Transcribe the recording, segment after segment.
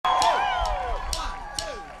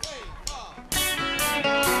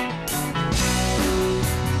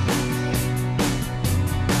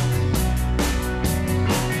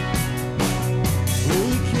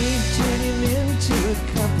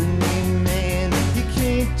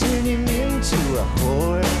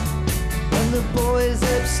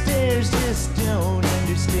engineers just don't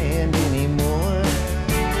understand anymore.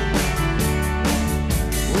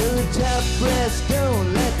 Well, the top brass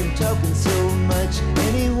don't like him talking so much,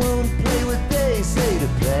 and he won't play what they say to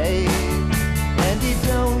play. And he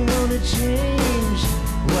don't wanna change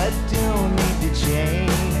what don't need to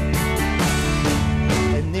change.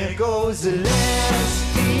 And there goes the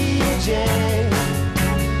last DJ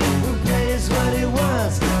who plays what he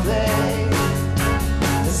wants to play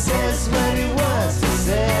and says what he wants to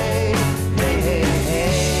say. Hey, hey,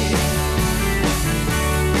 hey.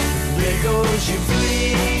 There goes your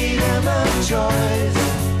freedom of choice.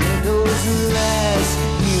 There goes the last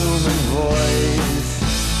human voice.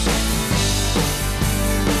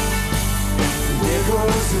 There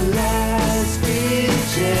goes the last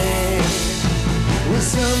DJ. Well,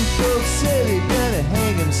 some folks say they're gonna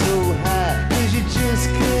hang him so high 'cause you just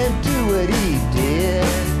can't do what he did.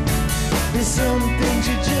 There's some things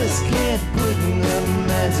you just can't put in the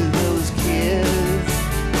minds of those kids.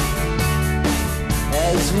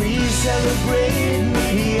 As we celebrate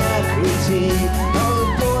mediocrity, all the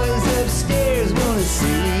boys upstairs wanna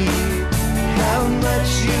see how much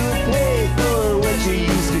you pay for what you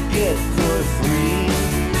used to get for free.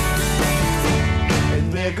 And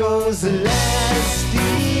there goes the last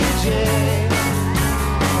DJ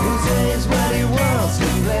who says what he wants to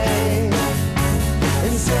play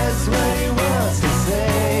and says what he wants to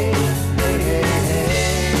say. Hey, hey, hey.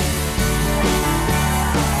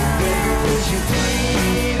 There goes your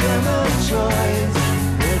freedom of choice.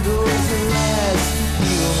 There goes the last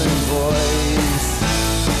human voice.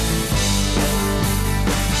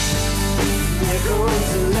 There goes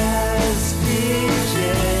the last DJ.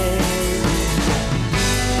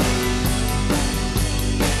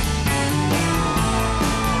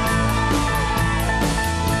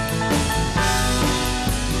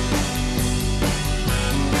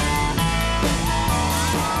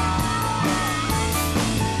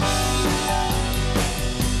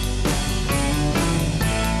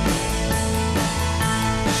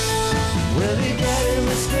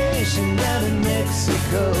 Down in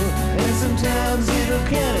Mexico, and sometimes it'll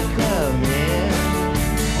kinda come in,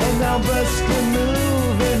 and I'll bust a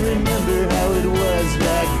move and remember how it was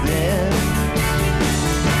back then.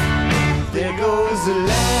 There goes the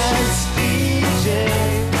last DJ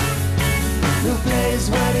who plays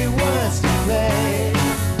what he wants to play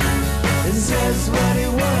and says what he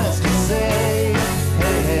wants to say.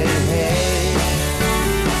 Hey, hey, hey.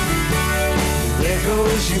 There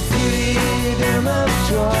goes your freedom of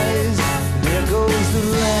choice. There goes the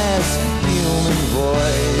last human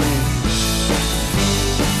voice.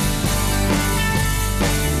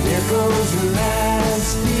 There goes the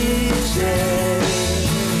last DJ.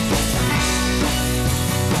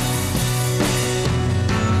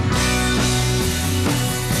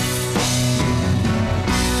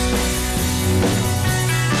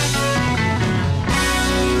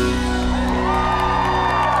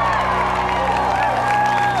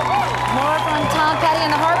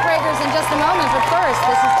 And the Heartbreakers in just a moment, but first,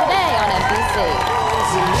 this is Today on NBC.